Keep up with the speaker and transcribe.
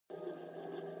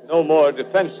No more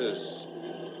defenses.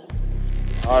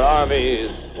 Our army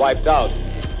is wiped out.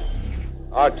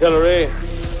 Artillery,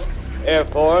 Air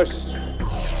Force,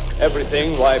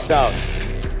 everything wiped out.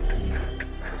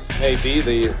 This may be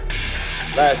the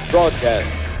last broadcast.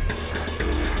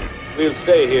 We'll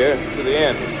stay here to the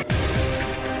end.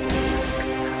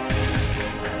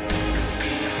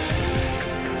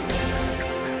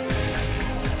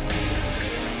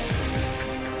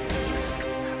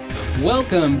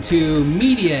 Welcome to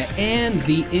Media and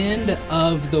the End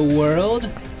of the World.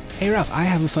 Hey, Ralph, I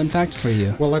have a fun fact for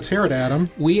you. Well, let's hear it, Adam.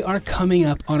 We are coming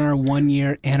up on our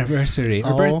 1-year anniversary,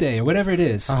 or birthday, or whatever it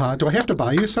is. Do I have to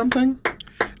buy you something?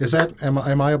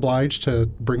 Am I obliged to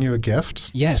bring you a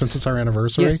gift? Yes. Since it's our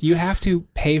anniversary? Yes, you have to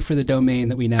pay for the domain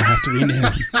that we now have to renew.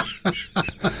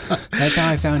 That's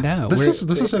how I found out. This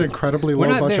is an incredibly low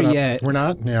budget. We're not there yet. We're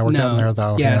not? Yeah, we're getting there,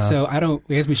 though. Yeah, so I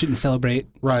guess we shouldn't celebrate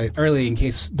early in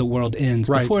case the world ends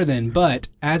before then. But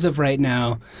as of right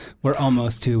now, we're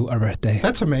almost to our birthday.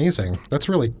 That's amazing. That's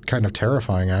really kind of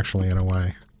terrifying, actually, in a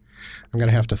way. I'm going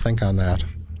to have to think on that.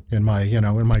 In my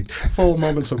full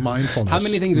moments of mindfulness. How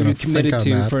many things have you committed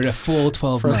to for a full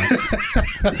 12 months?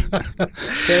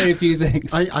 Very few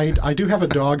things. I do have a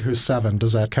dog who's 7.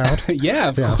 Does that count? Yeah,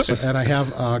 of course. And I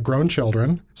have grown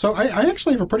children. So I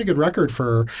actually have a pretty good record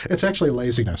for, it's actually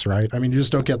laziness, right? I mean, you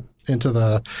just don't get into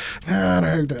the,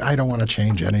 I don't want to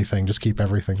change anything. Just keep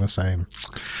everything the same.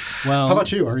 Well, how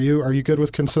about you? Are you good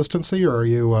with consistency, or are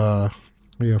you a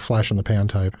flash in the pan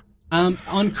type?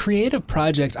 On creative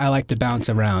projects, I like to bounce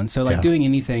around. So, doing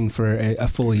anything for a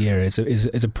full year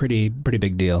is a pretty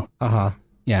big deal.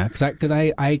 Yeah, because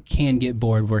I can get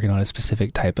bored working on a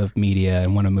specific type of media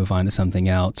and want to move on to something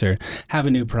else or have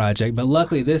a new project. But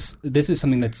luckily, this is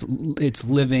something it's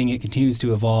living. It continues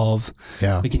to evolve.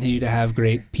 Yeah, we continue to have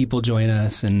great people join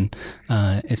us, and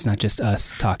it's not just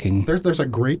us talking. There's a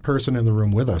great person in the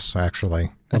room with us,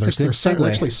 actually. There's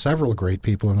actually several great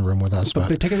people in the room with us. But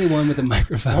particularly one with a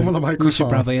microphone. One with a microphone. We should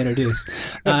probably introduce.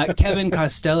 Kevin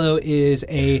Costello is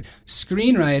a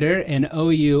screenwriter, and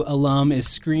OU alum, is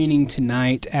screening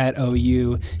tonight at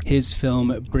OU his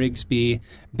film Brigsby.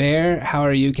 Bear, how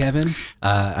are you, Kevin?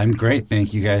 I'm great.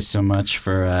 Thank you guys so much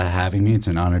for having me. It's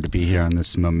an honor to be here on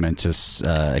this momentous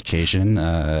occasion,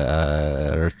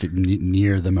 near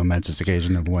the momentous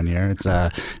occasion of 1 year.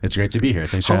 It's great to be here.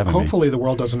 Thanks for having me. Hopefully the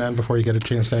world doesn't end before you get a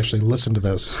chance to actually listen to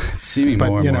this. It's seeming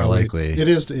more and more likely. It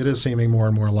is seeming more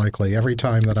and more likely. Every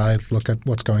time that I look at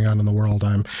what's going on in the world,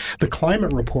 the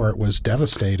climate report was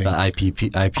devastating. The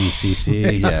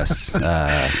IPCC, yes.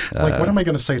 What am I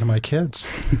going to say to my kids?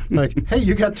 Like, hey,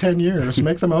 you got 10 years.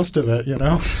 Make the most of it,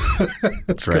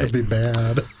 It's going to be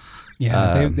bad.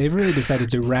 Yeah, they've really decided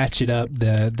to ratchet up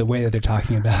the way that they're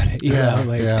talking about it.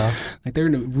 Like they're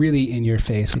really in your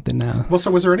face with it now. Well, so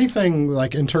was there anything,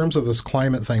 like, in terms of this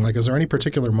climate thing, like, is there any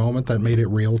particular moment that made it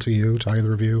real to you, to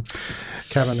either of you,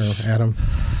 Kevin or Adam?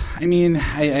 I mean,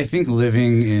 I think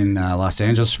living in Los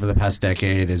Angeles for the past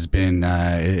decade has been,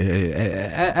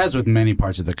 as with many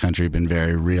parts of the country, been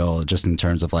very real, just in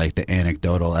terms of like the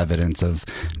anecdotal evidence of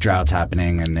droughts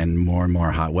happening and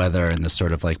more hot weather and this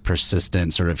sort of like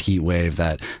persistent sort of heat wave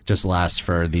that just lasts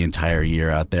for the entire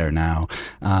year out there now.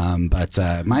 But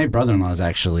my brother-in-law is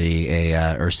actually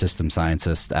a Earth system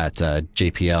scientist at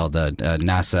JPL, the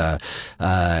NASA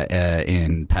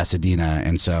in Pasadena,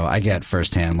 and so I get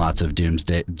firsthand lots of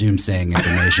doomsaying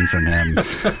information from him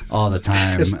all the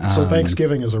time. So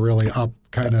Thanksgiving is a really up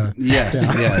kind of... Yes,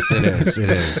 it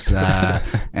is.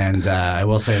 And I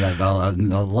will say that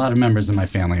a lot of members of my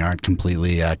family aren't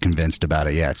completely convinced about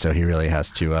it yet, so he really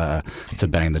has to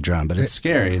bang the drum. But it's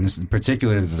scary, and it's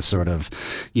particularly the sort of,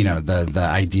 the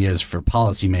ideas for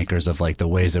policymakers of like the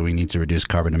ways that we need to reduce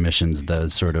carbon emissions, the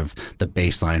sort of the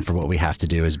baseline for what we have to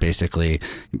do is basically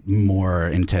more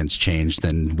intense change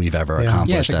than we've ever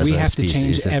accomplished as a species. We have to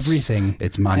change everything.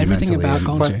 It's monumentally. Everything about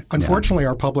culture. But unfortunately,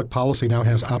 our public policy now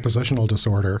has oppositional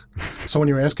disorder. So when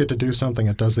you ask it to do something,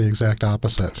 it does the exact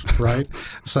opposite, right?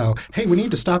 So, hey, we need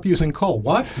to stop using coal.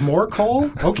 What? More coal?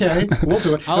 Okay, we'll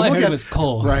do it. All I heard was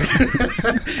coal. Right.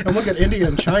 And we'll get India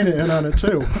and China in on it,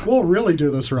 too. We'll really do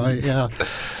this right, yeah.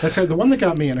 That's the one that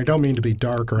got me, and I don't mean to be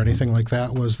dark or anything like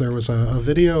that, was there was a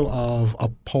video of a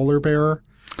polar bear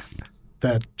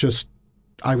that just...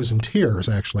 I was in tears,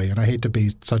 actually, and I hate to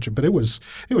be such a... But it was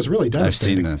really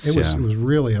devastating. I've seen this, It was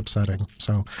really upsetting.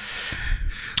 So,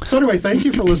 So anyway, thank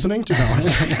you for listening to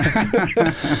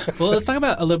Well, let's talk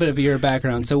about a little bit of your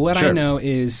background. So what I know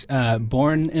is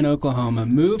born in Oklahoma,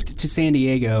 moved to San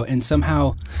Diego, and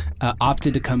somehow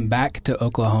opted to come back to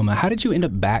Oklahoma. How did you end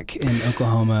up back in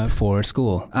Oklahoma for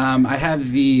school? I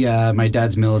have my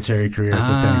dad's military career to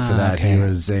thank for that. Okay. He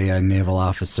was a naval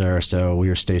officer, so we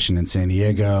were stationed in San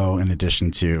Diego in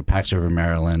addition to Pax River,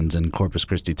 Maryland, and Corpus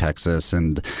Christi, Texas,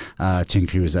 and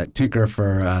he was at Tinker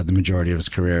for the majority of his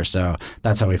career. So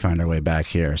that's how we found our way back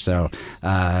here. So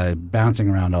bouncing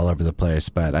around all over the place,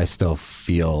 but I still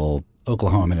feel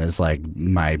Oklahoma is like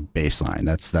my baseline.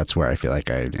 That's where I feel like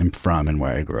I am from and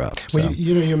where I grew up. So. Well,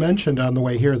 you mentioned on the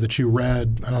way here that you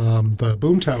read the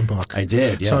Boomtown book. I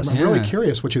did, yes. So I'm really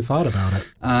curious what you thought about it.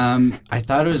 I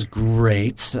thought it was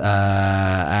great. The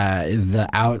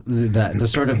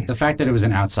fact that it was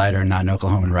an outsider, not an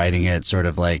Oklahoman writing it, sort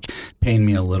of like pained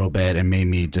me a little bit and made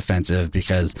me defensive,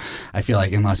 because I feel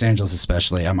like in Los Angeles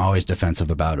especially, I'm always defensive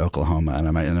about Oklahoma, and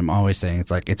I'm always saying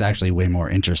it's actually way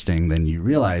more interesting than you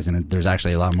realize, and there's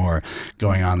actually a lot more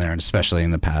going on there, and especially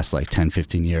in the past like 10,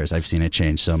 15 years, I've seen it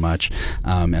change so much,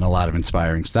 and a lot of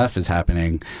inspiring stuff is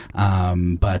happening.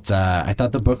 But I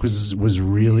thought the book was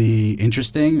really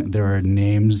interesting. There were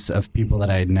names of people that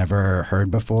I had never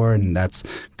heard before, and that's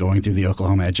going through the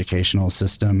Oklahoma educational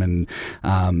system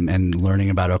and learning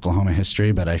about Oklahoma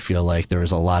history. But I feel like there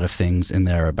was a lot of things in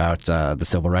there about the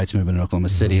civil rights movement in Oklahoma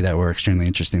City that were extremely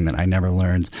interesting that I never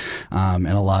learned, and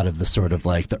a lot of the sort of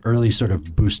like the early sort of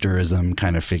boosterism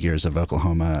kind of figures of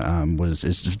Oklahoma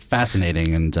is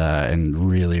fascinating and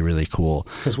really, really cool.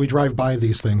 Because we drive by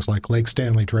these things like Lake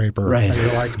Stanley Draper, right? And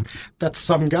you're like, that's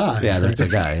some guy. Yeah, that's a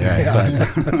guy, right?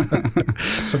 But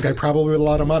some guy probably with a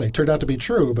lot of money. Turned out to be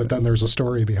true, but then there's a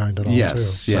story behind it all too.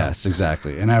 So. Yes,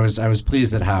 exactly. And I was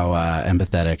pleased at how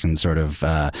empathetic and sort of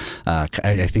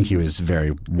I think he was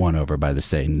very won over by the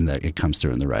state, and that it comes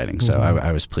through in the writing. So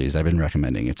I was pleased. I've been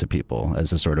recommending it to people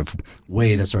as a sort of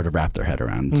way to sort of wrap their head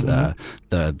around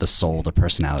the soul, the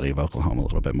personality of Oklahoma a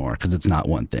little bit more, because it's not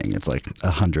one thing. It's like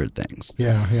 100 things.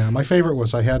 Yeah. My favorite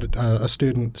was I had a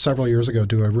student several years ago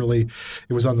do it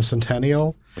was on the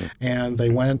Centennial, and they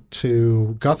went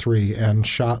to Guthrie and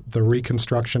shot the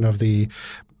reconstruction of the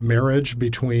marriage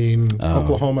between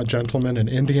Oklahoma gentleman and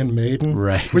Indian maiden,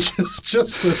 right? Which is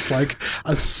just this like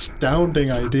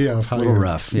astounding idea of how a little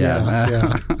rough,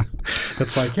 yeah.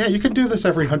 It's like, you can do this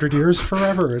every 100 years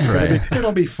forever. It's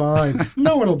it'll be fine.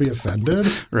 No one will be offended.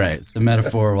 Right. The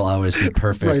metaphor will always be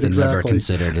perfect and never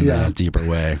considered in a deeper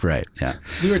way. Right. Yeah.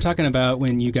 We were talking about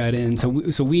when you got in.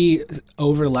 So we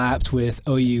overlapped with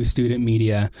OU Student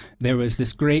Media. There was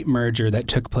this great merger that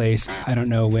took place, I don't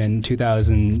know when,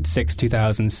 2006,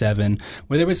 2007,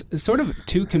 where there was sort of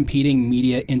two competing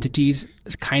media entities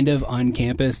kind of on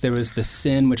campus. There was the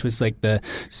SIN, which was like the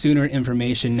Sooner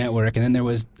Information Network, and then there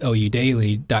was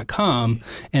OUDaily.com,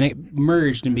 and it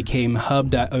merged and became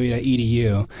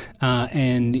hub.ou.edu.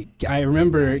 And I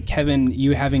remember, Kevin,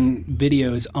 you having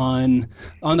videos on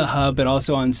the hub, but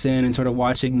also on SIN, and sort of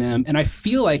watching them. And I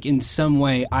feel like in some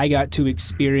way I got to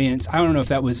experience, I don't know if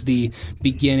that was the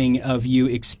beginning of you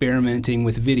experimenting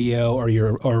with video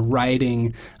or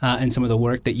writing and some of the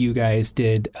work that you guys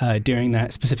did during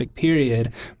that specific period.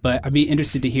 But I'd be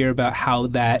interested to hear about how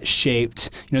that shaped,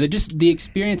 just the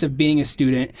experience of being a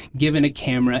student, given a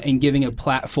camera and giving a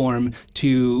platform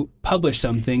to publish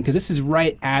something, because this is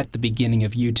right at the beginning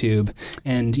of YouTube,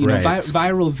 and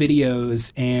viral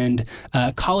videos and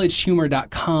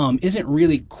collegehumor.com isn't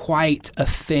really quite a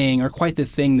thing, or quite the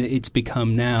thing that it's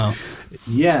become now.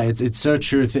 Yeah, it's so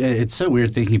true. It's so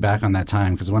weird thinking back on that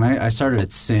time, because when I started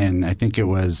at SIN, I think it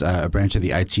was a branch of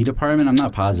the IT department. I'm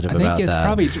not positive about that. I think it's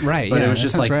probably right. But it was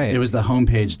just like it was the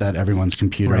homepage that everyone's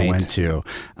computer went to,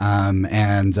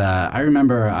 and I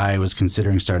remember I was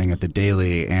considering starting at the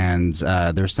Daily, and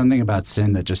there's something about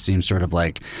SIN that just seems sort of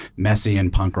like messy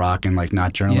and punk rock and like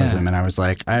not journalism. And I was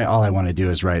like, all I want to do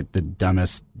is write the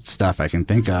dumbest stuff I can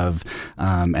think of,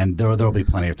 and there'll be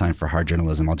plenty of time for hard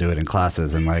journalism. I'll do it in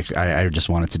classes, and like I just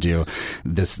wanted to do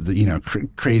this,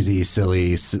 crazy,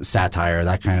 silly satire,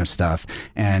 that kind of stuff.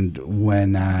 And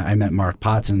when I met Mark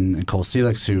Potts and Cole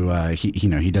Selix, who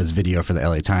he does video for the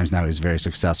LA Times now. He's a very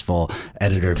successful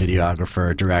editor,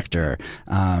 videographer, director,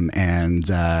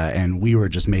 and we were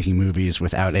just making movies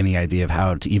without any idea of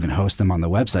how to even host them on the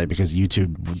website, because because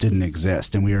YouTube didn't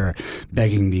exist, and we were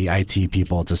begging the IT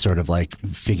people to sort of like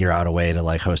figure out a way to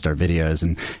like host our videos,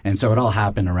 and so it all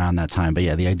happened around that time. But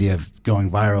yeah, the idea of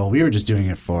going viral, we were just doing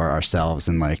it for ourselves,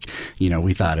 and like, you know,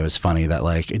 we thought it was funny that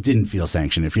like it didn't feel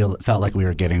sanctioned. It felt like we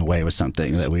were getting away with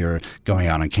something, that we were going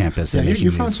out on campus. Yeah, you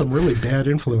found some really bad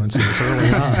influences early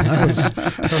on.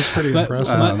 That was pretty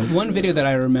impressive. One video that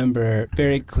I remember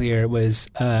very clear was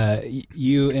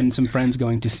you and some friends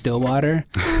going to Stillwater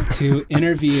to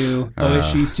interview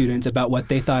OSU students about what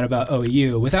they thought about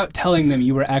OU without telling them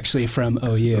you were actually from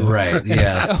OU. Right.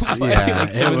 Yes. So funny, yeah.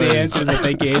 like some of the answers that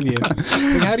they gave you.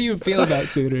 It's like, how do you feel about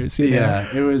Sooners? You know?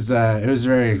 Yeah, it was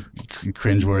very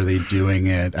cringeworthy doing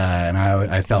it, and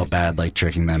I felt bad like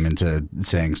tricking them into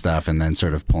saying stuff and then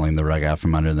sort of pulling the rug out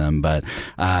from under them. But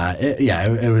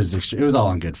it was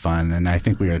all in good fun, and I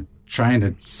think we were trying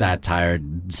to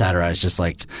satirize just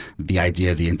like the idea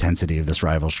of the intensity of this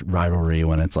rivalry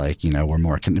when it's like, you know, we're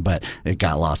more, but it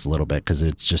got lost a little bit because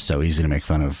it's just so easy to make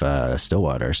fun of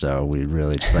Stillwater. So we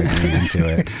really just like leaned into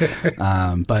it.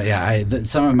 But yeah,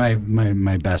 some of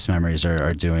my best memories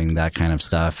are doing that kind of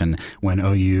stuff. And when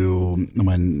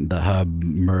the Hub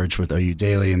merged with OU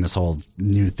Daily and this whole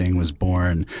new thing was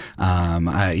born,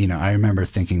 I remember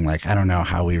thinking like, I don't know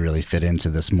how we really fit into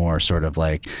this more sort of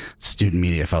like student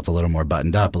media. Felt a little more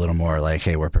buttoned up, a little more like,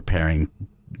 hey, we're preparing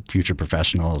future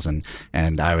professionals,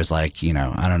 and I was like, you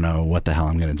know, I don't know what the hell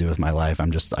I'm going to do with my life. I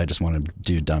just want to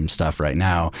do dumb stuff right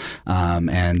now.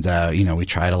 We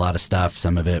tried a lot of stuff.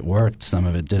 Some of it worked, some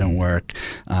of it didn't work.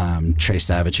 Trey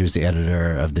Savage, who was the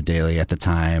editor of the Daily at the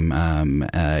time,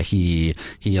 he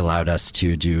allowed us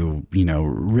to do, you know,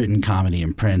 written comedy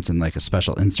in print and like a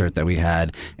special insert that we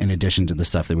had in addition to the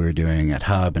stuff that we were doing at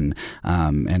Hub, and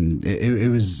it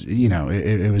was, you know,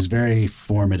 it was very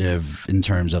formative in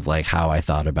terms of like how I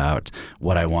thought about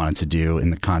what I wanted to do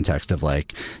in the context of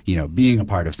like, you know, being a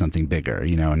part of something bigger,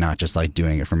 you know, not just like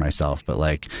doing it for myself, but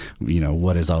like, you know,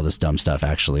 what is all this dumb stuff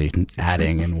actually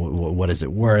adding, and what is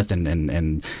it worth?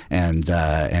 And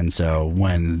so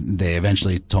when they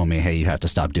eventually told me, hey, you have to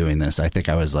stop doing this, I think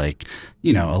I was like,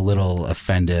 you know, a little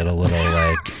offended, a little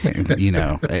like, you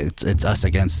know, it's us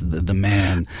against the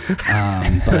man.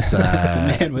 But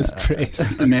the man was Trace.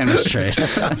 The man was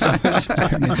Trace.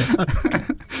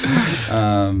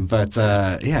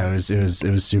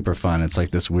 It was super fun. It's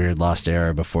like this weird lost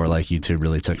era before like YouTube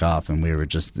really took off, and we were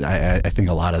just, I think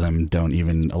a lot of the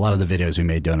videos we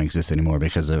made don't exist anymore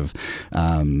because of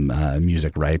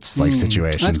music rights like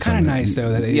situations. That's kind of nice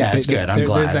though. It's good. I'm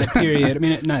glad. There's that period. I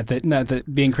mean, not that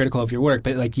being critical of your work,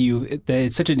 but like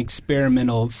it's such an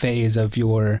experimental phase of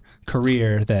your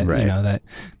career that you know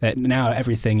that now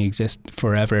everything exists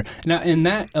forever. Now, and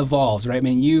that evolved, right? I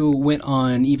mean, you went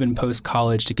on even post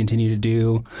college to continue to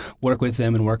do work with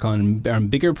them and work on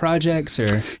bigger projects,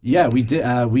 or? Yeah, we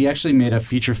did. We actually made a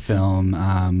feature film.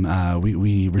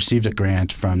 We received a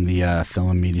grant from the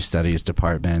Film and Media Studies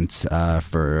department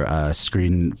for a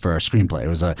screenplay. It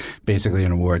was basically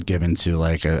an award given to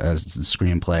like a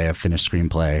screenplay, a finished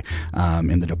screenplay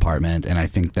in the department, and I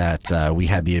think that we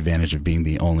had the advantage of being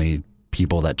the only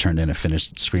people that turned in a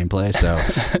finished screenplay. So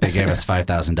they gave us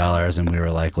 $5,000 and we were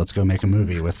like, let's go make a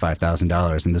movie with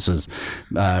 $5,000. And this was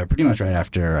pretty much right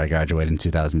after I graduated in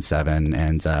 2007.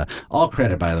 And all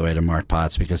credit, by the way, to Mark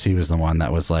Potts, because he was the one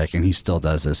that was like, and he still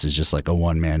does this, is just like a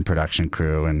one-man production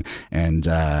crew and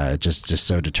just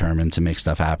so determined to make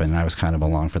stuff happen. And I was kind of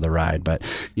along for the ride. But,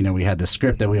 you know, we had the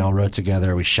script that we all wrote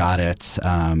together. We shot it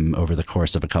over the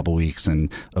course of a couple weeks in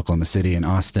Oklahoma City and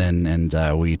Austin. And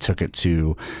we took it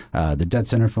to the Dead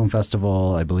Center Film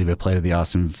Festival. I believe it played at the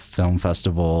Austin Film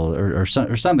Festival or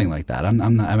something like that.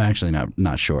 I'm actually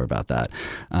not sure about that.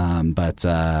 But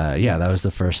that was the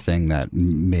first thing that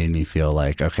made me feel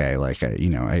like, okay, like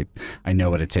I know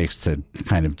what it takes to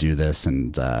kind of do this.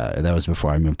 And that was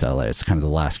before I moved to LA. It's kind of the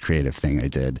last creative thing I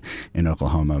did in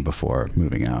Oklahoma before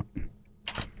moving out.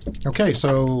 Okay,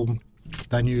 so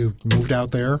then you moved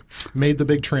out there, made the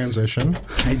big transition.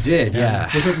 I did, yeah.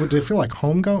 Did it feel like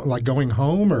going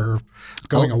home or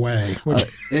going away?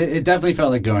 It definitely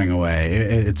felt like going away.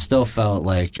 It still felt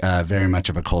like very much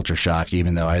of a culture shock,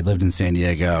 even though I lived in San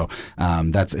Diego.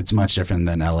 It's much different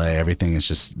than LA. Everything is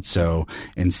just so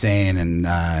insane, and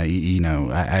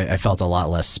I felt a lot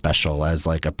less special as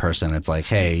like a person. It's like,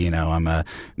 hey, you know, I'm a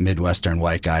Midwestern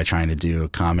white guy trying to do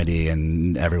comedy,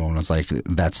 and everyone was like,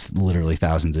 that's literally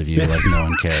thousands of you. Like, like no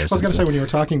one cares. I was going to say, when you were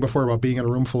talking before about being in a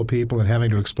room full of people and having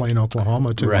to explain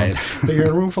Oklahoma to them, that you're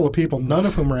in a room full of people, none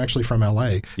of whom are actually from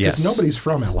L.A. Because nobody's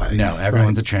from L.A. No,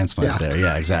 everyone's a transplant there.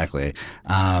 Yeah, exactly.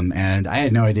 And I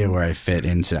had no idea where I fit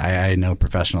into. I had no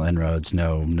professional inroads,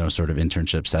 no sort of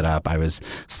internship set up. I was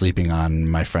sleeping on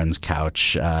my friend's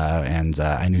couch, and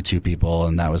I knew 2 people,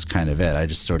 and that was kind of it. I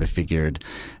just sort of figured,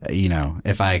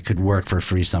 if I could work for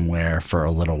free somewhere for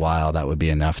a little while, that would be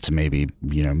enough to maybe,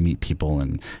 meet people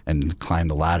and climb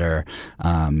the ladder.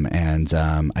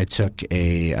 I took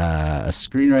a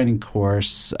screenwriting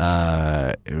course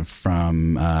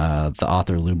from the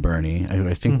author Lou Berney, who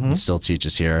I think still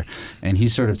teaches here, and he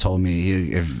sort of told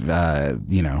me if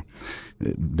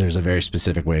there's a very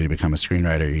specific way to become a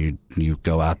screenwriter. You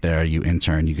go out there, you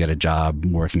intern, you get a job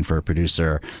working for a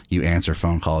producer, you answer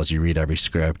phone calls, you read every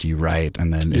script, you write,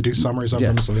 and then you do summaries of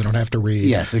them so they don't have to read.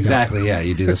 Yes, exactly. Yeah,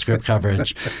 you do the script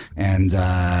coverage, and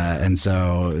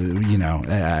so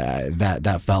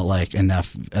that felt like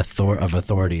enough of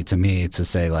authority to me to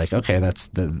say like, okay,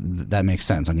 that makes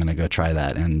sense. I'm going to go try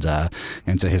that. And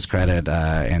to his credit,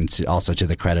 and also to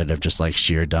the credit of just like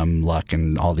sheer dumb luck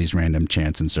and all these random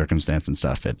chance and circumstance and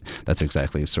stuff, that's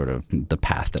exactly sort of the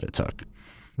path that it took.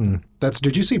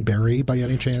 Did you see Barry by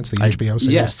any chance, the HBO series?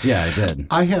 Yes, yeah, I did.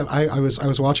 I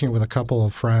was watching it with a couple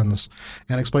of friends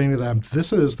and explaining to them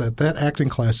that acting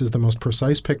class is the most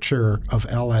precise picture of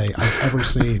LA I've ever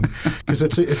seen, because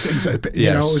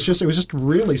it was just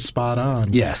really spot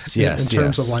on. Yes, in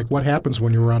terms of like what happens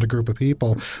when you're around a group of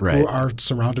people who are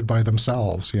surrounded by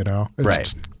themselves.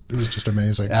 It was just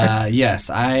amazing. Yes,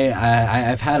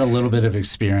 I've had a little bit of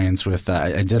experience with.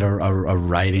 I did a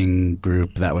writing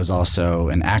group that was also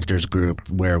an actors group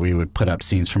where we would put up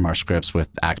scenes from our scripts with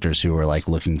actors who were like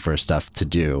looking for stuff to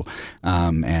do,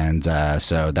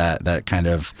 so that kind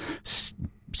of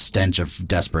stench of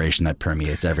desperation that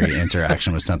permeates every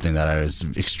interaction was something that I was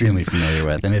extremely familiar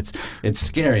with. And it's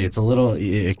scary.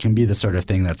 It can be the sort of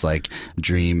thing that's like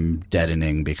dream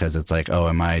deadening, because it's like, oh,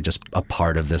 am I just a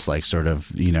part of this like sort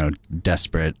of,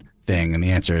 desperate thing? And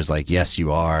the answer is like, yes,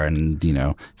 you are. And,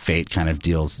 fate kind of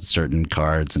deals certain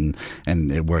cards and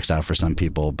it works out for some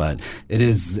people. But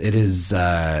it's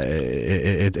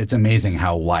amazing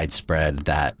how widespread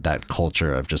that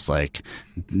culture of just like,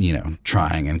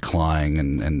 trying and clawing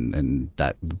and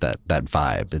that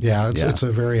vibe. It's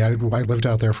a very, I lived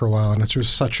out there for a while, and it's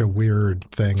just such a weird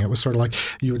thing. It was sort of like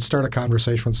you would start a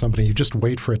conversation with somebody, you just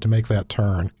wait for it to make that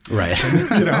turn. Right. And,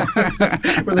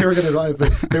 where they were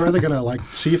going to like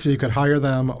see if you could hire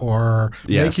them or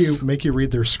make you read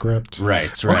their script.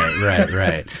 Right. It's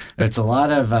a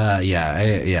lot of a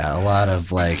lot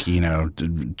of like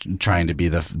trying to be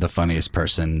the funniest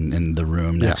person in the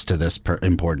room next to this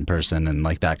important person and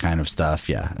like that kind of stuff.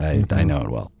 Yeah, I know it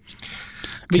well.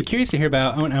 I'd be curious to hear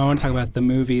about. I want to talk about the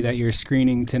movie that you're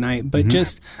screening tonight, but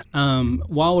just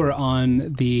while we're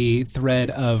on the thread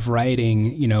of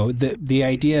writing, the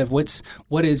idea of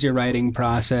what is your writing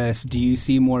process? Do you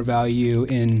see more value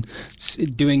in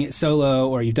doing it solo,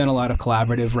 or you've done a lot of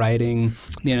collaborative writing?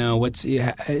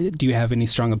 Do you have any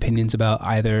strong opinions about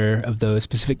either of those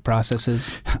specific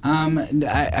processes?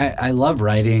 I love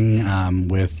writing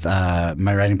with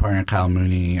my writing partner Kyle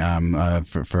Mooney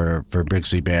for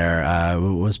Brigsby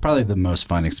Bear. Was probably the most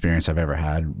fun experience I've ever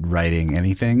had writing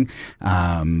anything.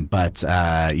 But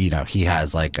he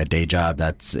has like a day job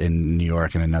that's in New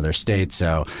York and another state.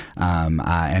 So,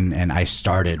 and I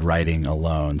started writing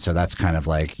alone. So that's kind of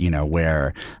like,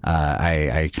 where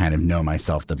I kind of know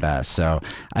myself the best. So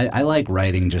I like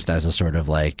writing just as a sort of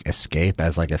like escape,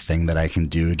 as like a thing that I can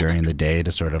do during the day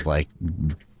to sort of like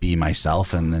be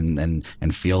myself and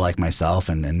feel like myself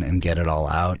and get it all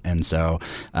out. And so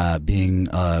being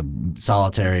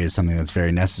solitary is something that's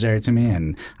very necessary to me.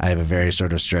 And I have a very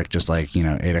sort of strict, just like,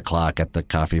 8 o'clock at the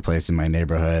coffee place in my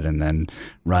neighborhood, and then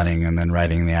running and then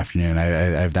writing in the afternoon. I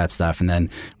have that stuff. And then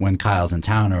when Kyle's in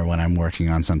town or when I'm working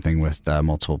on something with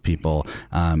multiple people,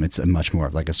 it's a much more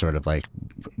of like a sort of like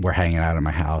we're hanging out at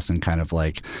my house and kind of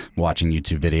like watching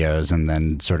YouTube videos and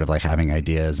then sort of like having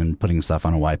ideas and putting stuff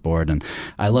on a whiteboard. And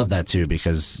I love that too,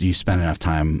 because you spend enough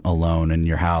time alone in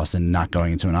your house and not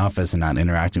going into an office and not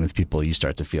interacting with people, you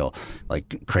start to feel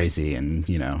like crazy. And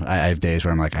I have days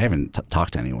where I'm like, I haven't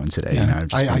talked to anyone today. Yeah.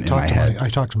 I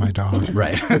talk to my dog.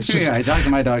 Right. It's just, I talk to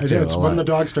my dog too. It's when the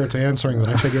dog starts answering that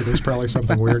I figure there's probably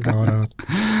something weird going on.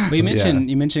 Well, you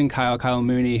mentioned Kyle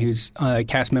Mooney, who's a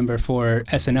cast member for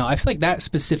SNL. I feel like that's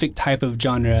specific type of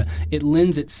genre, it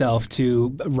lends itself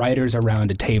to writers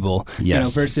around a table,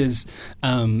 versus,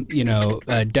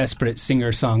 a desperate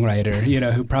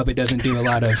singer-songwriter, who probably doesn't do a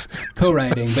lot of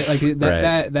co-writing. But like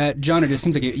that genre just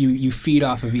seems like you feed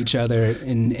off of each other,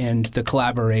 and the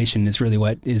collaboration is really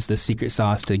what is the secret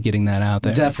sauce to getting that out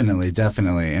there. Definitely.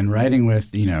 And writing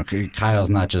with, Kyle's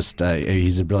not just,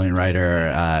 he's a brilliant writer,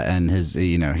 and his,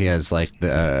 he has like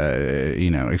the,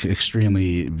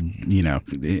 extremely,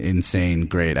 insane,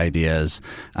 great ideas.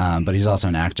 But he's also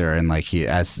an actor, and like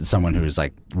as someone who's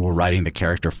like, we're writing the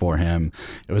character for him,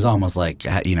 it was almost like,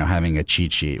 having a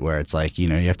cheat sheet where it's like, you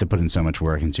have to put in so much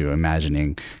work into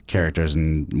imagining characters,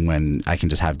 and when I can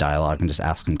just have dialogue and just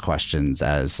ask him questions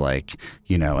as like,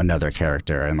 another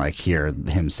character, and like hear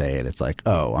him say it, it's like,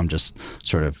 oh, I'm just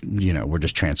sort of, we're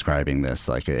just transcribing this.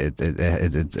 Like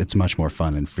it's much more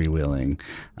fun and freewheeling.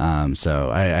 So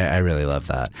I really love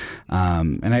that.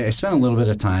 And I spent a little bit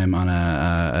of time on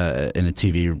in a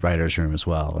TV writer's room as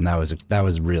well, and that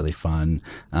was really fun.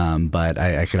 But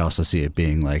I could also see it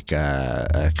being like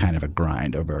a kind of a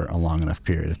grind over a long enough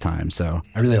period of time. So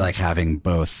I really like having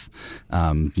both,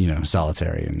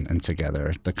 solitary and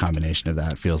together. The combination of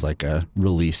that feels like a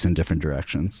release in different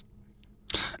directions.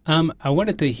 I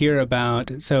wanted to hear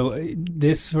about, so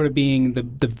this sort of being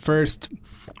the first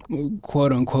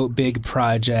quote unquote big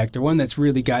project, or one that's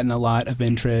really gotten a lot of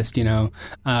interest.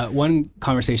 One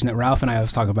conversation that Ralph and I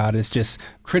always talk about is just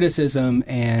criticism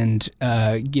and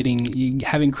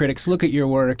having critics look at your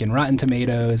work and Rotten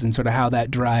Tomatoes, and sort of how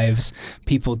that drives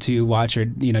people to watch or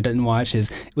doesn't watch.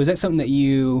 Was that something that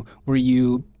were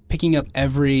you picking up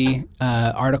every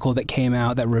article that came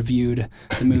out that reviewed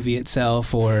the movie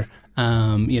itself, or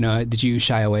did you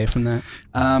shy away from that?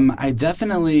 I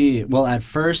definitely, at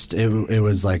first it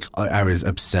was like I was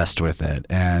obsessed with it,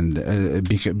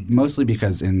 and mostly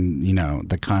because in,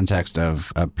 the context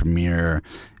of a premiere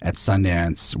at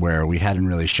Sundance where we hadn't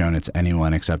really shown it to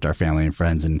anyone except our family and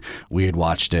friends, and we had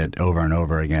watched it over and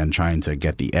over again trying to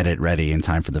get the edit ready in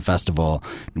time for the festival,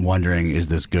 wondering, is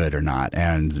this good or not?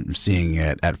 And seeing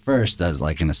it at first as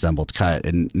like an assembled cut,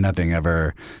 and nothing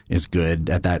ever is good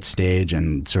at that stage,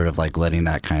 and sort of like letting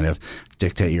that kind of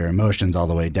dictate your emotions all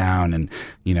the way down. And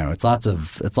it's lots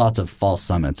of false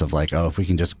summits of like, oh, if we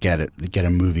can just get a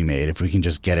movie made, if we can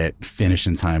just get it finished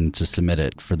in time to submit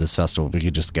it for this festival, if we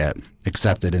could just get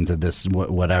accepted into this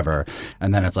whatever,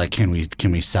 and then it's like, can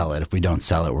we sell it? If we don't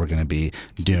sell it, we're going to be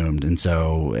doomed. And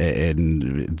so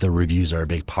the reviews are a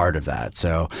big part of that.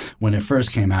 So when it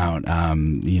first came out,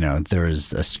 there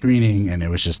was a screening, and it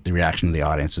was just the reaction of the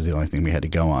audience was the only thing we had to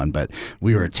go on. But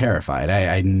we were terrified. I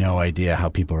had no idea how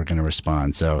people were going to respond.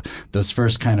 So those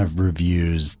first kind of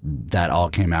reviews that all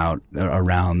came out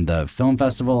around the film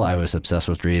festival, I was obsessed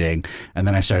with reading, and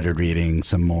then I started reading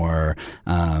some more,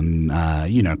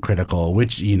 critical,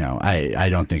 which I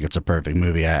don't think it's a perfect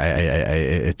movie.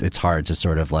 It's hard to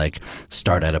sort of like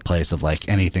start at a place of like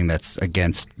anything that's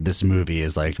against this movie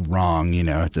is like wrong.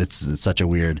 It's such a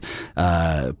weird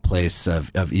place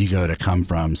of ego to come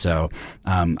from. So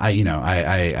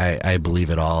I believe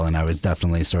it all, and I was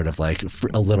definitely sort of like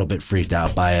a little bit freaked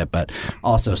out by it, but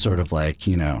also sort of like,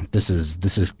 this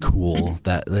is cool,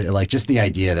 that like just the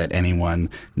idea that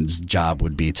anyone's job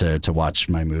would be to watch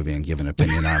my movie and give an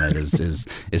opinion on it is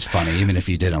funny. Even if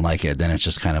you didn't like it, then it's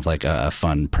just kind of like a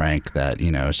fun prank that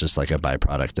it's just like a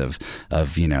byproduct of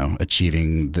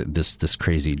achieving this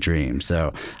crazy dream.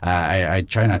 So I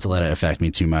try not to let it affect me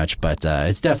too much, but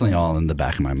it's definitely all in the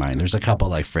back of my mind. There's a couple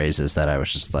like phrases that I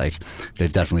was just like,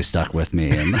 they've definitely stuck with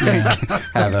me and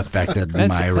have affected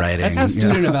my writing. That's how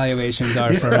student evaluations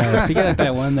are for us. You get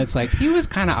that one that's like, he was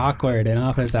kind of awkward in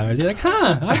office hours. You're like,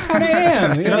 I kind of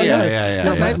am.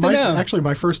 It's nice to know. Actually,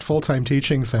 my first full-time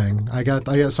teaching thing, I got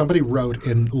somebody wrote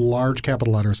in large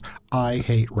capital letters, "I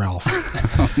hate Ralph."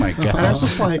 Oh my God. And I was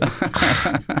just like,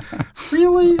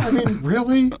 really? I mean,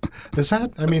 really? Is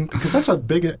that? I mean, because that's a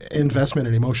big investment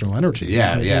in emotional energy.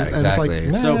 Yeah, exactly.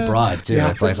 It's so broad too.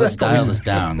 It's like, let's dial this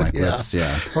down. Like, let's,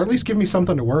 or at least give me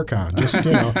something to work on. Just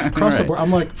across the board.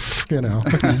 I'm like,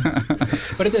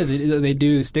 But it does. They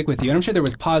do stick with you. And I'm sure there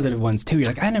was positive ones too. You're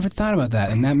like, I never thought about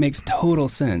that, and that makes total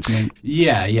sense. I mean,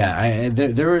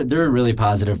 there were really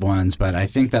positive ones, but I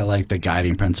think that like the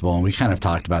guiding principle, and we kind of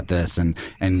talked about this, and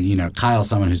Kyle's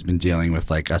someone who's been dealing with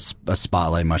like a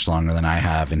spotlight much longer than I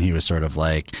have, and he was sort of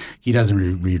like, he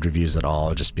doesn't read reviews at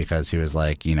all, just because he was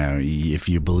like, if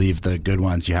you believe the good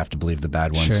ones, you have to believe the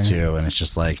bad ones too. And it's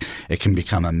just like, it can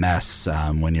become a mess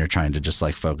when you're trying to just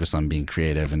like focus on being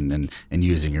creative and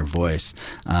using your voice.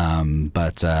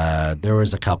 But there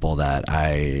was a couple that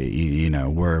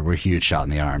were huge shot in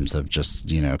the arms of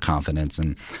just, confidence.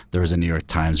 And there was a New York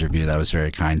Times review that was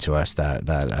very kind to us that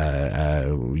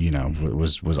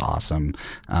was awesome.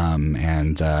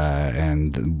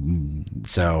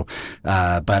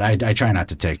 But I try not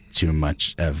to take too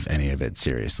much of any of it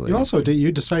seriously.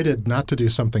 You decided not to do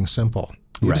something simple.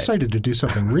 You decided to do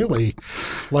something really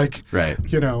like,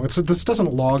 this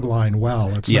doesn't log line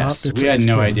well. We had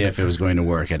no idea if it was going to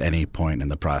work at any point in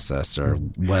the process, or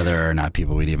whether or not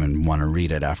people would even want to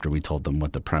read it after we told them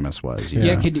what the premise was.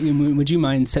 Would you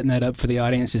mind setting that up for the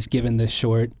audience, just given the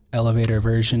short elevator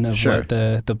version of what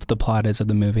the plot is of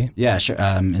the movie? Yeah, sure.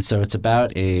 And so it's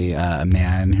about a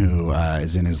man who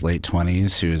is in his late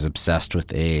 20s who is obsessed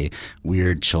with a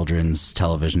weird children's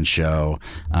television show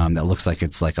that looks like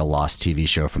it's like a lost TV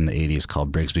show from the 80s called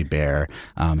Brigsby Bear,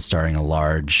 starring a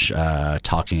large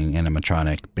talking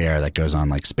animatronic bear that goes on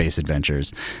like space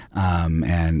adventures.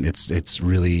 And it's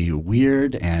really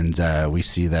weird, and we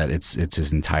see that it's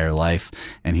his entire life,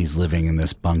 and he's living in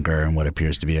this bunker in what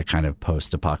appears to be a kind of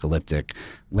post-apocalyptic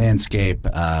landscape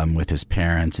with his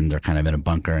parents, and they're kind of in a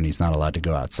bunker, and he's not allowed to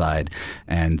go outside.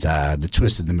 And the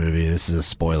twist of the movie, this is a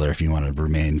spoiler if you want to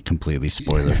remain completely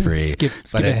spoiler free. skip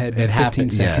ahead. It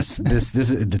happens. Yes,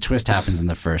 the twist happens in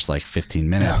the first like 15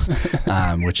 minutes,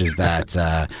 which is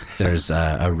that there's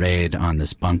a raid on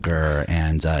this bunker,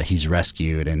 and he's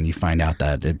rescued, and you find out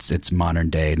that it's modern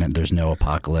day and there's no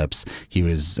apocalypse. He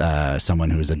was someone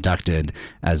who was abducted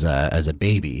as a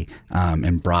baby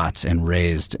and brought and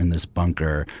raised in this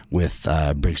bunker with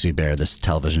Brigsby Bear, this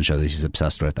television show that he's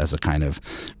obsessed with, as a kind of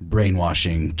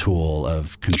brainwashing tool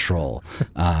of control.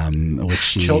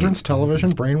 Children's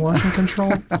television brainwashing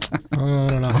control? I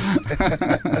don't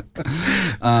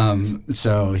know.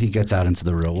 So he gets out into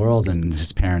the real world, and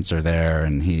his parents are there,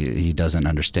 and he doesn't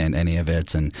understand any of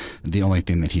it, and the only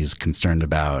thing that he's concerned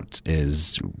about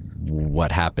is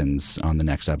what happens on the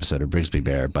next episode of Brigsby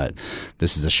Bear. But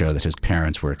this is a show that his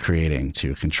parents were creating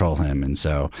to control him, and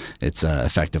so it's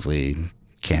effectively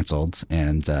canceled,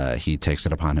 and he takes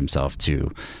it upon himself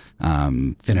to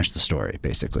finish the story,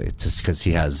 basically, just because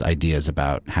he has ideas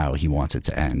about how he wants it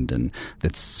to end, and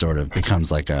that sort of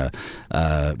becomes like a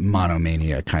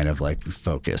monomania kind of like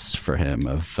focus for him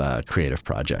of creative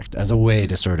project as a way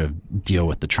to sort of deal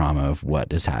with the trauma of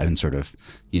what has happened, sort of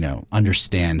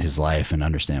understand his life and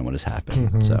understand what has happened.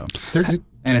 Mm-hmm. So.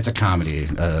 And it's a comedy,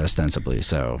 ostensibly.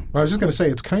 So I was just going to say,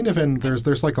 it's kind of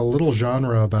there's like a little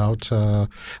genre about like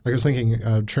I was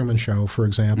thinking Truman Show, for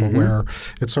example, mm-hmm. where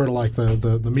it's sort of like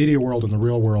the media world and the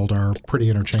real world are pretty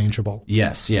interchangeable.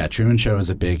 Yes, yeah. Truman Show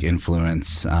is a big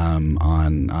influence on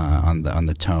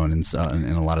the tone and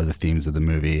a lot of the themes of the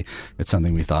movie. It's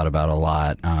something we thought about a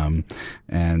lot,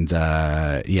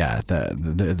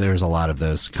 there's a lot of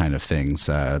those kind of things.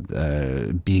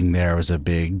 Being There was a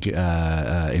big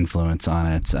influence on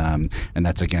it. And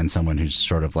that's, again, someone who's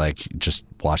sort of like just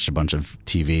watched a bunch of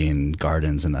TV and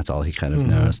gardens, and that's all he kind of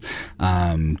knows.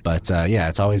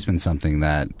 It's always been something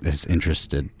that has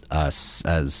interested us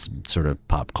as sort of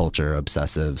pop culture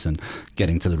obsessives, and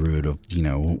getting to the root of,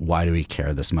 why do we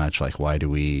care this much? Like, why do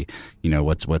we,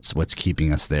 what's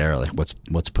keeping us there? Like,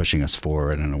 what's pushing us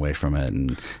forward and away from it,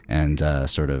 and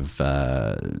sort of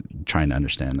trying to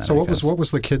understand that. So what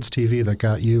was the kids' TV that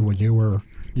got you when you were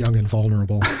young and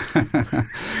vulnerable?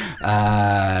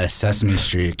 Sesame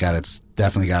Street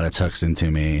definitely got its hooks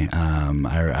into me.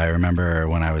 I remember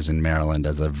when I was in Maryland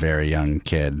as a very young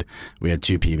kid, we had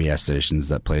 2 PBS stations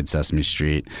that played Sesame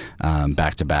Street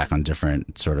back to back on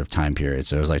different sort of time periods.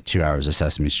 So it was like 2 hours of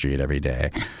Sesame Street every day.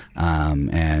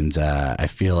 I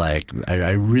feel like,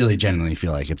 I really genuinely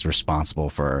feel like it's responsible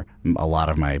for a lot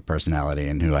of my personality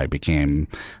and who I became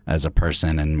as a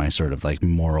person, and my sort of like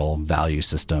moral value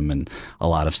system and a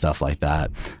lot of stuff like that.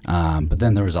 But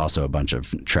then there was also a bunch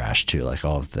of trash too, like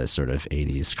all of the sort of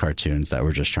 80s cartoons that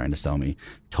were just trying to sell me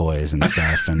toys and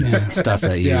stuff, and stuff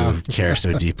that you care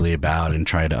so deeply about and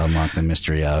try to unlock the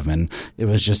mystery of. And it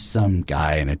was just some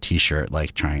guy in a t-shirt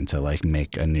like trying to like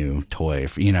make a new toy.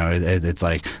 It's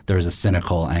like there was a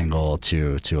cynical angle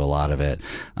to a lot of it.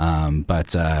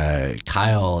 But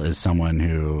Kyle is someone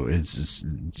who is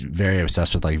very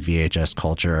obsessed with like VHS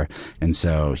culture, and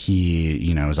so he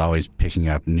is always picking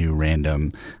up new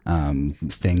random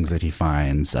things that he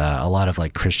finds. A lot of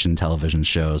like Christian television television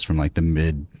shows from like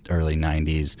the early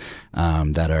 90s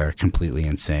that are completely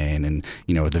insane, and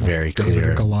with a very David clear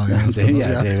and Goliath.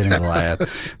 David and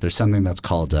Goliath. There's something that's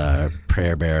called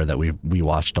Prayer Bear that we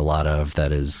watched a lot of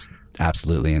that is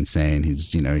absolutely insane.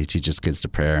 He's he teaches kids to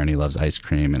prayer, and he loves ice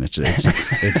cream, and it's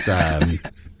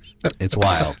it's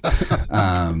wild.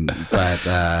 But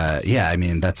yeah, I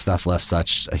mean, that stuff left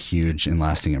such a huge and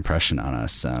lasting impression on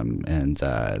us. And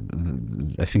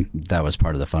I think that was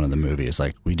part of the fun of the movie, is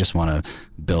like, we just want to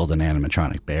build an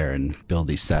animatronic bear and build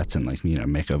these sets and like,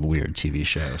 make a weird TV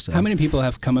show. So how many people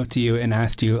have come up to you and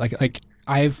asked you, like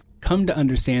I've come to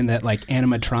understand that like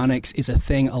animatronics is a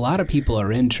thing a lot of people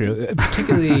are into,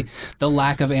 particularly the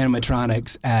lack of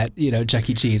animatronics at Chuck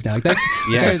E. Cheese now. Like that's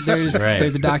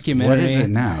there's a documentary. What is it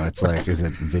now? It's like, is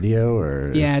it video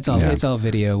or? Yeah, it's all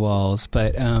video walls.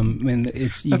 But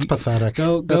that's pathetic.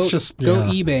 Go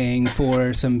eBaying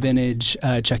for some vintage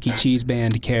Chuck E. Cheese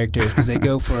band characters, because they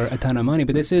go for a ton of money.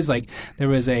 But this is like, there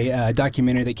was a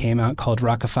documentary that came out called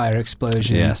Rock-afire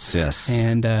Explosion. Yes.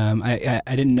 And I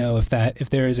didn't know if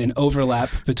there is an overlap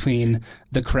between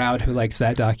the crowd who likes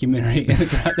that documentary and the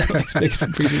crowd that likes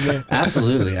Bigfoot Breathing Bear.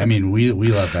 Absolutely. I mean, we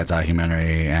love that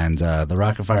documentary, and the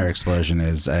Rock-afire Explosion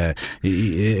is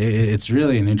it's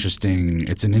really an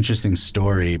interesting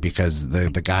story, because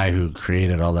the guy who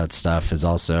created all that stuff is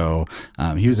also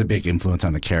he was a big influence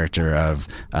on the character of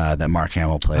that Mark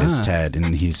Hamill plays, Ted,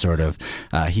 and he sort of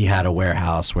he had a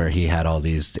warehouse where he had all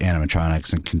these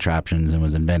animatronics and contraptions and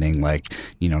was inventing like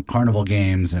carnival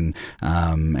games and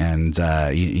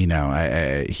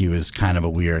he was kind of a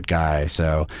weird guy,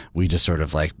 so we just sort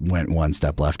of like went one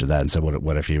step left of that and said,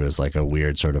 what if he was like a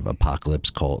weird sort of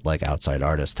apocalypse cult, like outside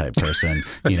artist type person?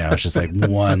 It's just like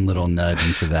one little nudge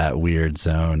into that weird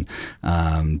zone.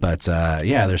 But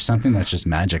there's something that's just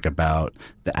magic about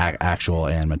the actual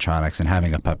animatronics, and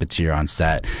having a puppeteer on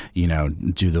set,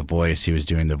 do the voice. He was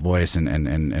doing the voice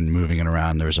and moving it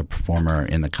around. There was a performer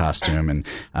in the costume, and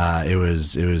it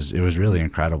was really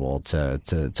incredible to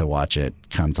watch it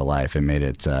come to life. It made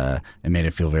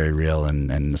it feel very real and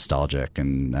nostalgic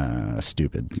and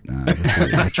stupid,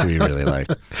 which we really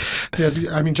liked. Yeah,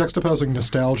 I mean, juxtaposing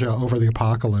nostalgia over the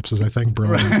apocalypse is, I think,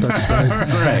 brilliant. That's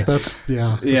right. That's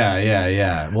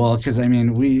Yeah. Well, because I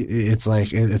mean, it's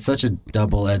like, it's such a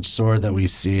double-edged sword that we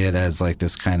see it as like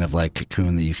this kind of like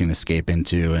cocoon that you can escape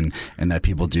into, and that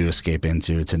people do escape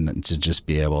into to just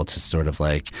be able to sort of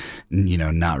like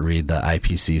not read the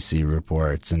IPCC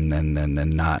reports and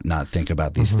not think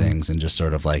about these things, and just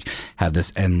sort of like have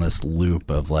this endless loop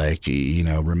of like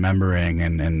remembering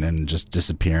and just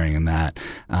disappearing in that,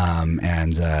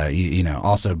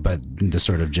 also, but the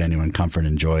sort of genuine comfort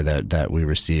and joy that we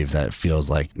receive that feels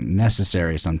like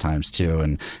necessary sometimes too,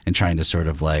 and trying to sort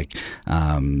of like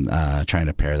trying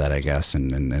to pair that, I guess,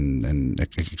 and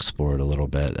explore it a little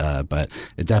bit, but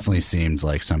it definitely seemed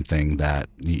like something that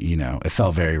it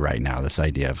felt very right now, this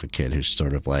idea of a kid who's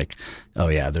sort of like, oh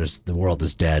yeah, the world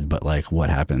is dead, but like what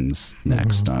happens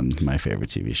next on my favorite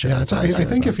TV show? Yeah, I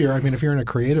think if you're in a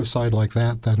creative side like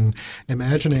that, then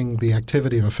imagining the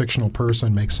activity of a fictional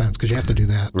person makes sense, because you have to do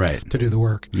that to do the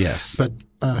work. Yes. But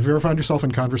have you ever found yourself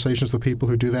in conversations with people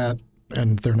who do that,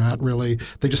 and they're not really,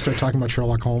 they just start talking about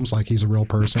Sherlock Holmes like he's a real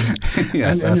person?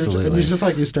 Yes, and absolutely. It's just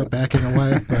like you start backing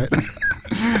away, right?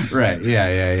 Right.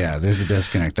 Yeah. There's a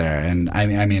disconnect there, and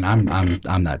I mean,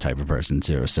 I'm that type of person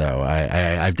too. So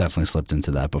I've definitely slipped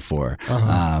into that before.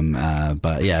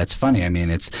 But yeah, it's funny. I mean,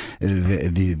 it's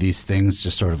these things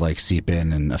just sort of like seep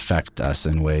in and affect us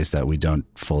in ways that we don't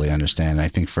fully understand. And I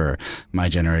think for my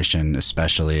generation,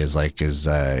 especially, is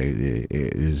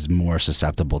more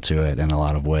susceptible to it in a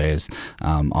lot of ways.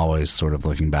 Always sort of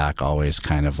looking back, always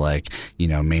kind of like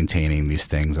maintaining these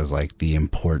things as like the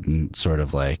important sort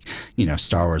of like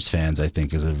Star Wars fans, I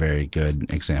think, is a very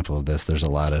good example of this. There's a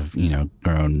lot of,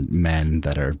 grown men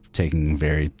that are taking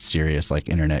very serious, like,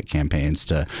 internet campaigns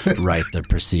to right the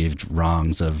perceived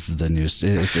wrongs of the news.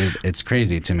 It's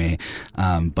crazy to me,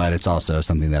 but it's also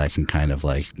something that I can kind of,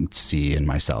 like, see in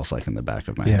myself, like, in the back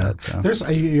of my head. So.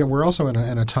 We're also in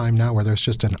a time now where there's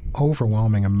just an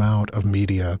overwhelming amount of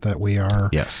media that we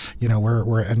are. Yes.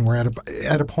 We're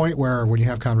at a point where when you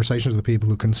have conversations with people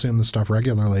who consume the stuff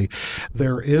regularly,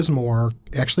 there is more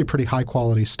actually pretty high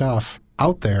quality stuff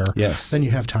out there than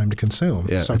you have time to consume.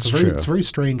 Yeah, so it's a very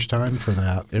strange time for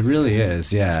that. It really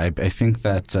is. Yeah, I think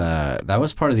that that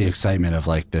was part of the excitement of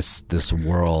like this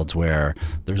world where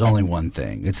there's only one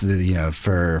thing. It's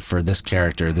for this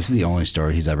character, this is the only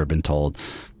story he's ever been told.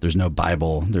 there's no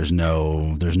Bible, there's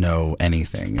no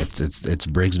anything. It's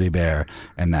Brigsby Bear,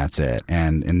 and that's it.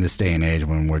 And in this day and age,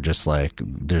 when we're just like,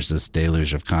 there's this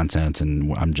deluge of content,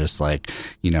 and I'm just like,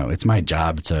 it's my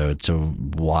job to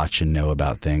watch and know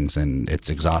about things, and it's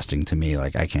exhausting to me.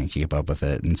 Like, I can't keep up with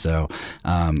it. And so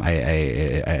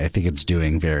I think it's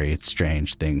doing very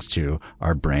strange things to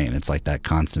our brain. It's like that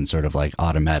constant sort of like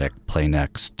automatic play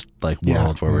next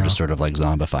world where we're just sort of like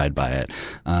zombified by it.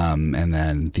 And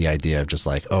then the idea of just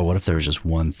like, oh, what if there was just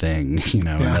one thing,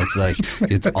 and it's like,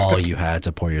 it's all you had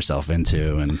to pour yourself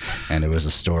into. And it was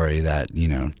a story that,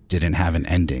 didn't have an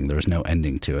ending. There was no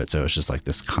ending to it. So it's just like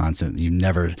this constant,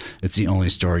 it's the only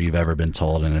story you've ever been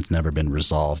told, and it's never been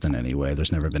resolved in any way.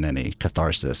 There's never been any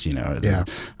catharsis, Yeah.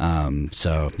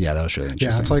 So yeah, that was really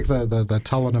interesting. Yeah. It's like the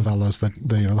telenovelas that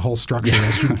the whole structure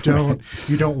is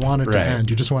you don't want it to end.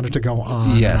 You just want it to go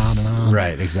on. Yes. And on.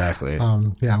 Right, exactly.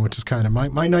 Which is kind of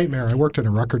my nightmare. I worked in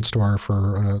a record store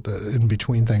for in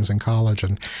between things in college,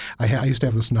 and I used to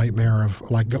have this nightmare of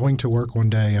like going to work one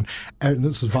day, and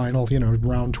this is vinyl,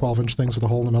 round 12-inch things with a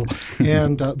hole in the middle,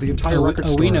 and the entire record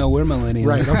store. We know, we're millennials.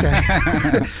 Right, okay.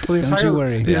 Well, Don't you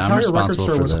worry. The entire record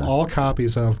store was all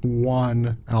copies of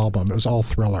one album. It was all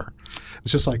Thriller.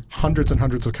 It's just like hundreds and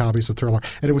hundreds of copies of Thriller.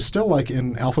 And it was still like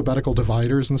in alphabetical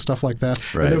dividers and stuff like that.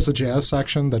 Right. And there was a jazz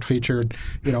section that featured,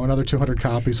 another 200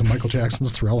 copies of Michael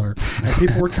Jackson's Thriller. And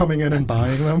people were coming in and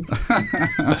buying them.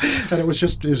 And it was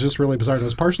just really bizarre. And it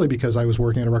was partially because I was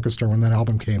working at a record store when that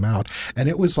album came out. And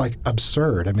it was like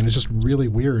absurd. I mean, it's just really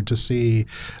weird to see,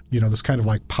 this kind of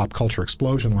like pop culture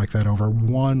explosion like that over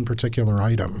one particular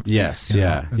item. Yes,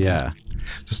 yeah.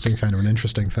 Just a kind of an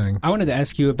interesting thing. I wanted to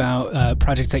ask you about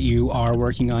projects that you are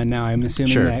working on now. I'm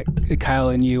assuming that Kyle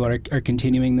and you are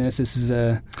continuing this. This is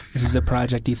a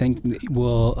project you think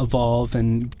will evolve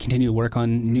and continue to work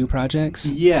on new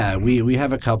projects? Yeah, we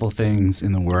have a couple things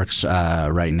in the works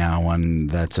right now. One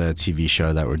that's a TV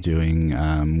show that we're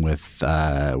doing with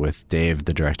Dave,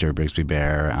 the director of Brigsby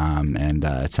Bear, and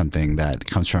it's something that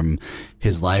comes from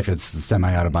his life. It's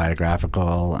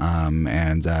semi-autobiographical,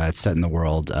 and it's set in the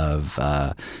world of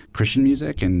Christian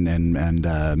music and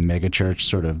mega church,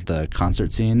 sort of the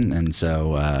concert scene. And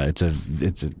so it's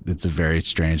a very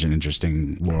strange and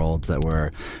interesting world that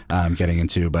we're getting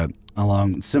into, but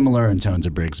along similar in tones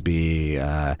of Brigsby,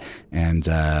 and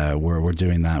we're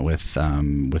doing that with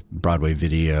Broadway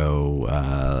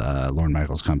Video, Lorne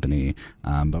Michael's company,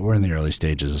 but we're in the early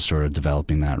stages of sort of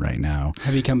developing that right now.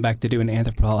 Have you come back to do an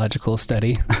anthropological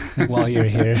study while you're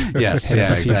here? Yes,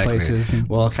 yeah, exactly.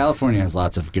 Well, California has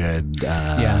lots of good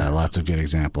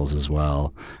examples as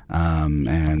well,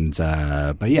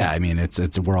 but yeah, I mean,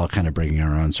 it's we're all kind of bringing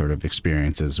our own sort of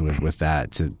experiences with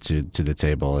that to the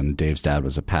table. And Dave's dad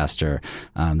was a pastor.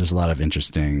 There's a lot of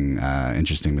interesting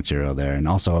material there, and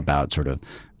also about sort of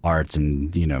arts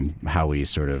and how we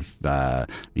sort of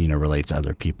relate to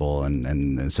other people,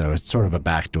 and so it's sort of a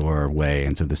backdoor way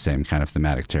into the same kind of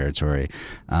thematic territory.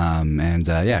 Kyle and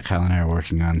I are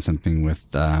working on something with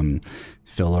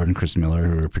Phil Lord and Chris Miller,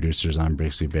 who are producers on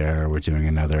Brigsby Bear. We're doing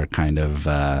another kind of,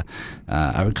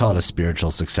 I would call it a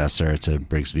spiritual successor to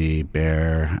Brigsby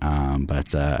Bear,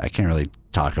 but I can't really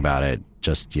talk about it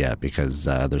just yet because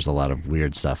there's a lot of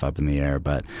weird stuff up in the air,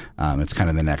 but it's kind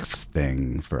of the next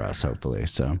thing for us, hopefully.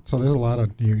 So there's a lot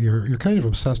of you're kind of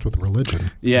obsessed with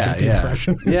religion. Yeah,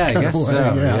 impression. Yeah, I guess so.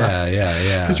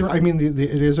 Yeah. Because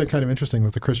it is kind of interesting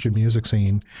that the Christian music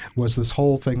scene was this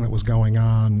whole thing that was going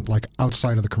on like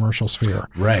outside of the commercial sphere.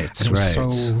 Right. And it was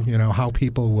so how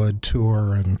people would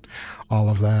tour and all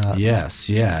of that. Yes,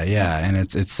 yeah, and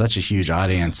it's such a huge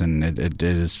audience, and it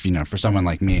is for someone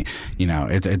like me,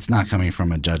 it's not coming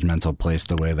from a judgmental place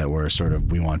the way that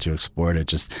we want to explore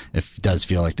it. It does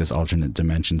feel like this alternate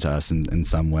dimension to us in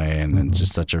some way, and it's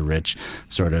just such a rich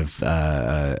sort of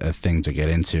a thing to get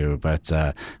into. But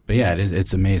yeah,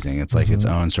 it's amazing. It's like its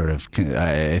own sort of.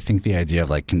 I think the idea of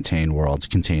like contained worlds,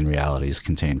 contained realities,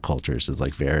 contained cultures is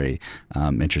like very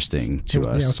interesting to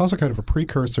us. Yeah, it's also kind of a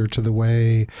precursor to the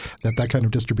way that kind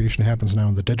of distribution happens now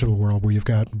in the digital world, where you've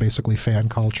got basically fan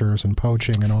cultures and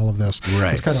poaching and all of this.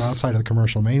 Right. It's kind of outside of the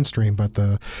commercial mainstream, but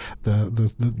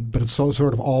but it's so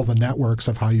sort of all the networks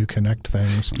of how you connect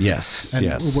things. Yes. And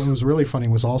yes. what was really funny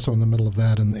was also in the middle of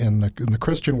that in the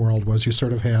Christian world was you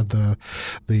sort of had the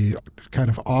kind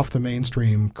of off the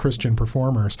mainstream Christian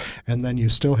performers, and then you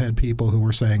still had people who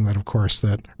were saying that, of course,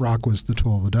 that rock was the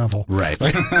tool of the devil. Right.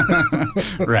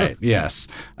 Right. Yes.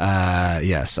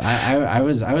 Yes. I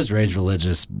was raised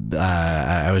religious.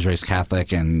 I was raised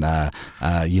Catholic, and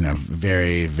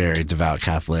very, very devout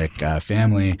Catholic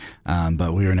family.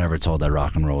 But we were never told that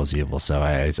rock and roll was evil. So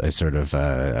I sort of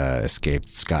escaped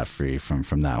scot-free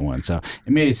from that one. So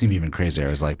it made it seem even crazier. I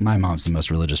was like, my mom's the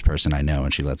most religious person I know,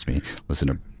 and she lets me listen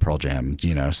to Pearl Jam.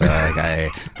 So like I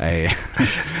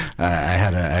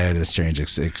had a strange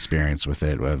experience with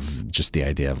it, of just the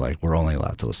idea of like, we're only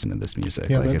allowed to listen to this music.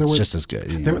 Yeah, like, it's just as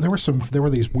good. There were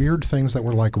these weird things that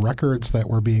were like records that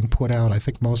were being put out, I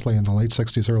think mostly in the late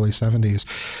 60s, early 70s.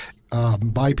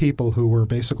 By people who were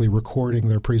basically recording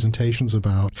their presentations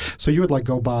about. So you would like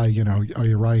go buy, a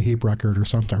Uriah Heep record or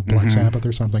something, or Black Sabbath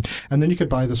or something, and then you could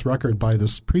buy this record by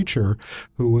this preacher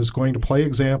who was going to play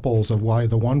examples of why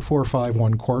the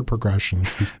 1-4-5-1 chord progression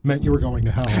meant you were going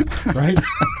to hell, right?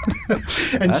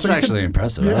 And that's actually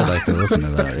impressive. Yeah. I'd like to listen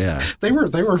to that. Yeah, they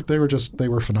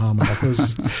were phenomenal. It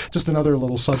was just another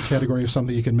little subcategory of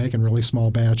something you can make in really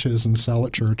small batches and sell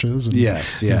at churches. And,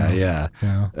 yes, yeah.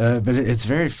 But it's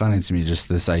very funny to me, just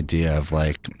this idea of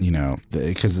like,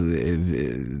 because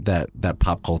that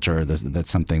pop culture,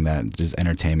 that's something that just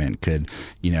entertainment could,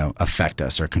 affect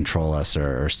us or control us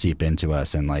or seep into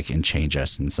us and change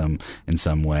us in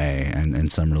some way, and in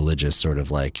some religious sort of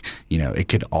like, it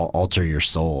could alter your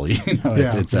soul.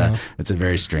 It's a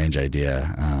very strange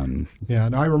idea.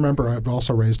 And I remember I was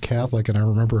also raised Catholic, and I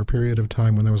remember a period of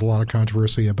time when there was a lot of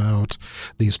controversy about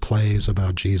these plays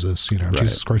about Jesus, right.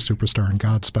 Jesus Christ Superstar and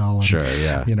Godspell. And, sure,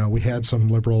 yeah. We had some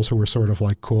liberals who were sort of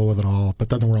like cool with it all, but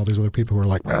then there were all these other people who were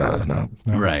like, no.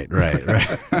 Right.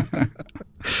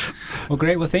 Well,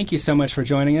 great. Well, thank you so much for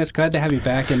joining us. Glad to have you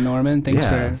back in Norman. Thanks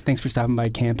for stopping by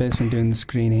campus and doing the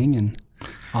screening and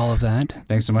all of that.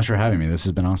 Thanks so much for having me. This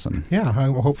has been awesome. Yeah,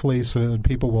 hopefully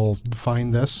people will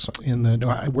find this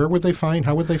how would they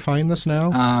find this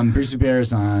now? Briefly Bear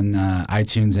is on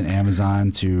iTunes and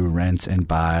Amazon to rent and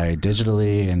buy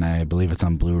digitally, and I believe it's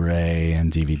on Blu-ray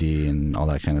and DVD and all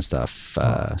that kind of stuff.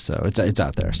 So it's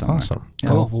out there somewhere. Awesome. Yeah.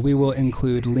 Cool. Well, we will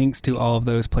include links to all of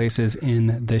those places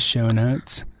in the show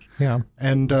notes. Yeah,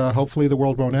 and hopefully the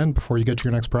world won't end before you get to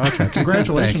your next project.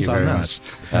 Congratulations on this.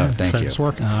 Thank you. Thanks,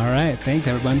 work. All right. Thanks,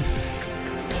 everyone.